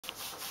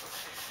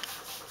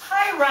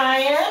Hi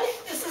Ryan,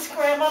 this is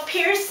Grandma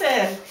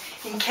Peirson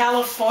in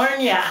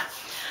California.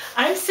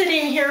 I'm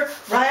sitting here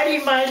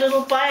riding my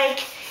little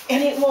bike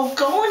and it won't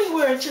go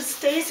anywhere, it just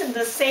stays in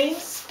the same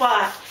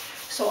spot.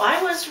 So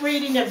I was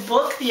reading a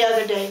book the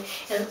other day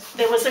and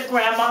there was a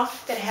grandma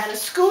that had a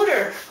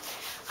scooter.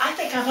 I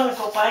think I'm gonna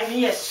go buy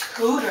me a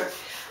scooter.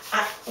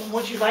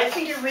 Would you like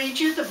me to read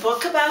you the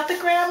book about the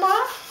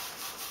grandma?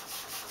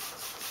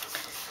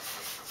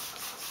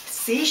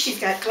 See,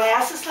 she's got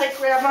glasses like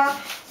Grandma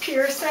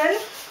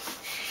Peirson.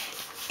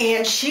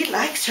 And she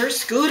likes her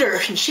scooter,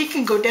 and she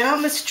can go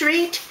down the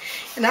street,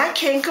 and I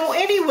can't go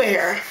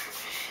anywhere.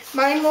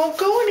 Mine won't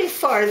go any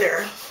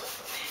farther.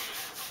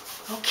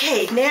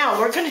 Okay, now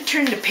we're going to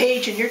turn the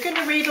page, and you're going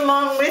to read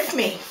along with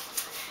me.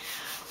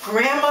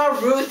 Grandma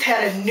Ruth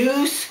had a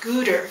new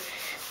scooter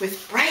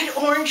with bright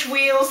orange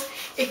wheels.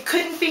 It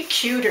couldn't be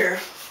cuter.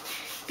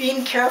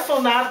 Being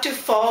careful not to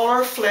fall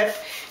or flip,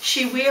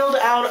 she wheeled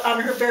out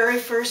on her very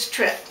first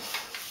trip.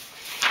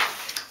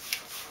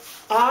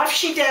 Off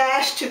she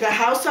dashed to the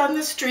house on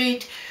the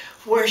street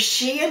where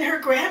she and her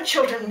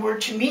grandchildren were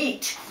to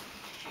meet.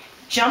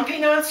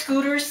 Jumping on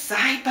scooters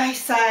side by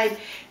side,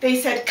 they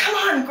said, "Come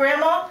on,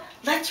 Grandma,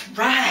 let's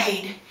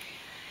ride."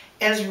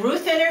 As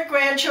Ruth and her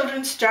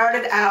grandchildren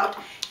started out,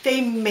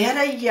 they met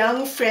a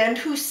young friend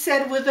who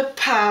said with a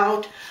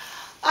pout,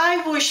 "I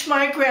wish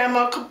my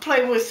grandma could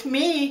play with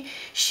me.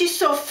 She's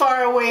so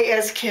far away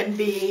as can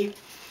be."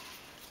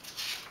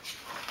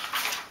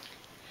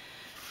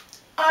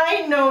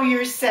 I know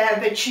you're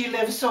sad that she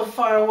lives so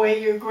far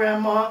away, your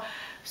grandma,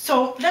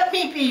 so let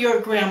me be your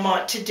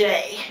grandma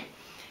today.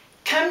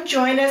 Come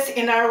join us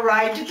in our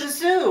ride to the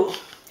zoo.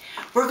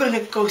 We're going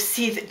to go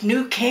see the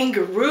new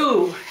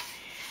kangaroo.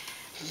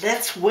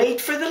 Let's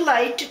wait for the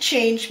light to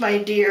change, my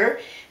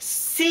dear.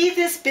 See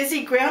this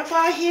busy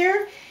grandpa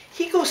here?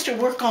 He goes to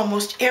work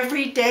almost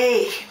every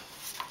day.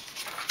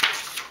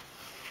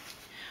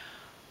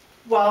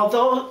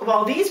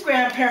 While these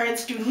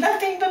grandparents do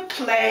nothing but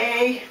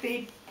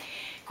play,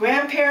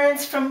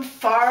 grandparents from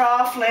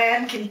far-off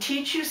land can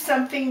teach you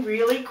something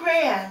really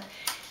grand.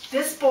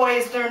 This boy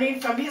is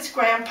learning from his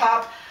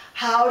grandpop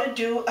how to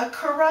do a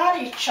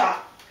karate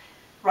chop.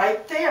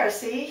 Right there,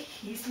 see?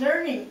 He's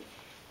learning.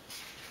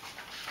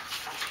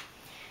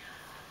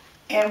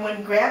 And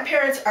when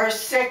grandparents are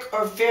sick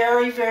or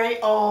very,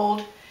 very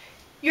old,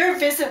 your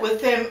visit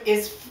with them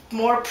is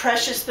more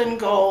precious than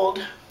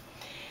gold.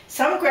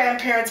 Some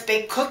grandparents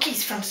bake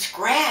cookies from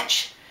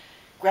scratch.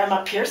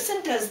 Grandma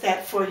Peirson does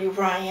that for you,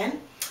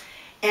 Ryan.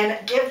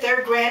 And give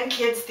their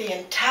grandkids the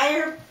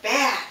entire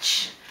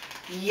batch.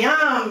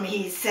 Yum,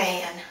 he's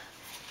saying.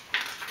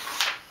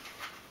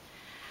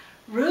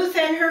 Ruth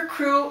and her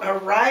crew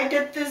arrived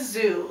at the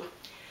zoo.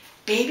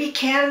 Baby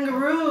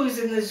kangaroos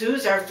in the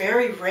zoos are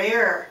very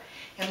rare,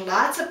 and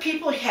lots of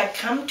people had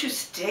come to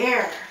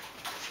stare.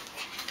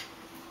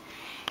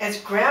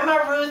 As Grandma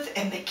Ruth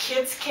and the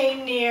kids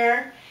came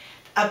near,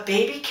 a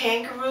baby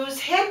kangaroo's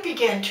head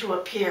began to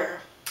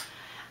appear.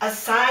 A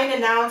sign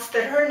announced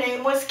that her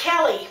name was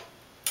Kelly.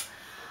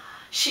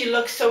 She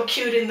looked so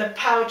cute in the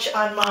pouch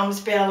on Mom's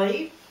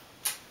belly.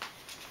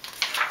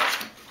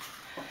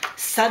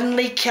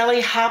 Suddenly, Kelly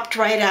hopped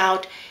right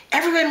out.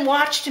 Everyone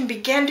watched and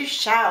began to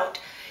shout,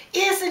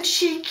 "Isn't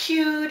she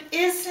cute?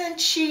 Isn't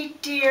she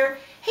dear?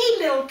 Hey,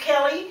 little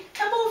Kelly,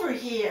 come over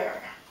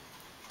here."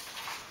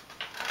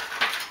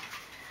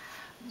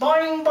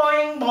 Boing,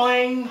 boing,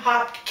 boing,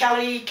 hopped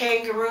Kelly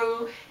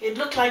kangaroo. It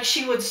looked like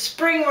she would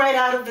spring right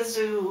out of the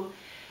zoo.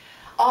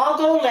 "I'll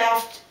go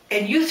left,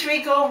 and you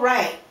three go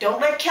right.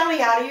 Don't let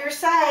Kelly out of your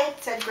sight,"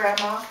 said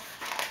Grandma.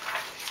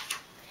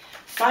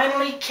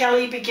 Finally,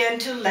 Kelly began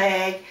to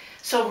lag,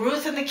 so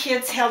Ruth and the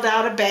kids held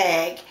out a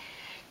bag.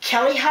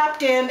 Kelly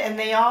hopped in, and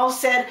they all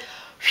said,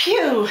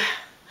 "Phew,"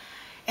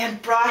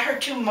 and brought her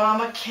to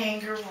Mama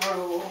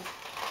Kangaroo.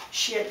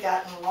 She had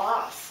gotten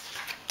lost.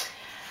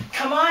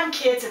 Come on,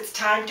 kids, it's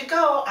time to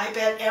go. I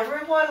bet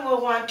everyone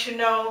will want to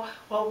know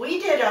what we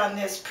did on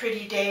this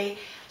pretty day.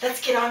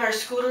 Let's get on our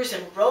scooters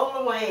and roll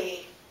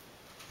away.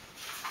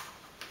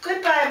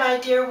 Goodbye, my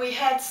dear. We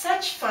had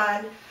such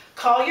fun.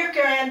 Call your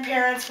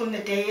grandparents when the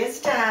day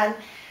is done.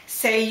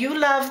 Say you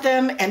love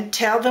them and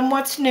tell them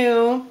what's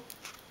new.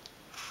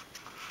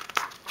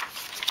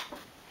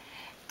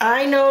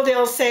 I know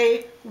they'll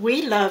say,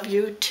 "We love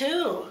you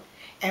too."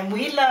 And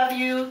we love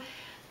you,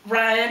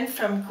 Ryan,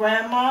 from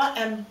Grandma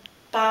and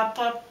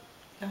Papa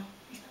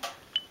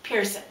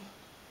Peirson.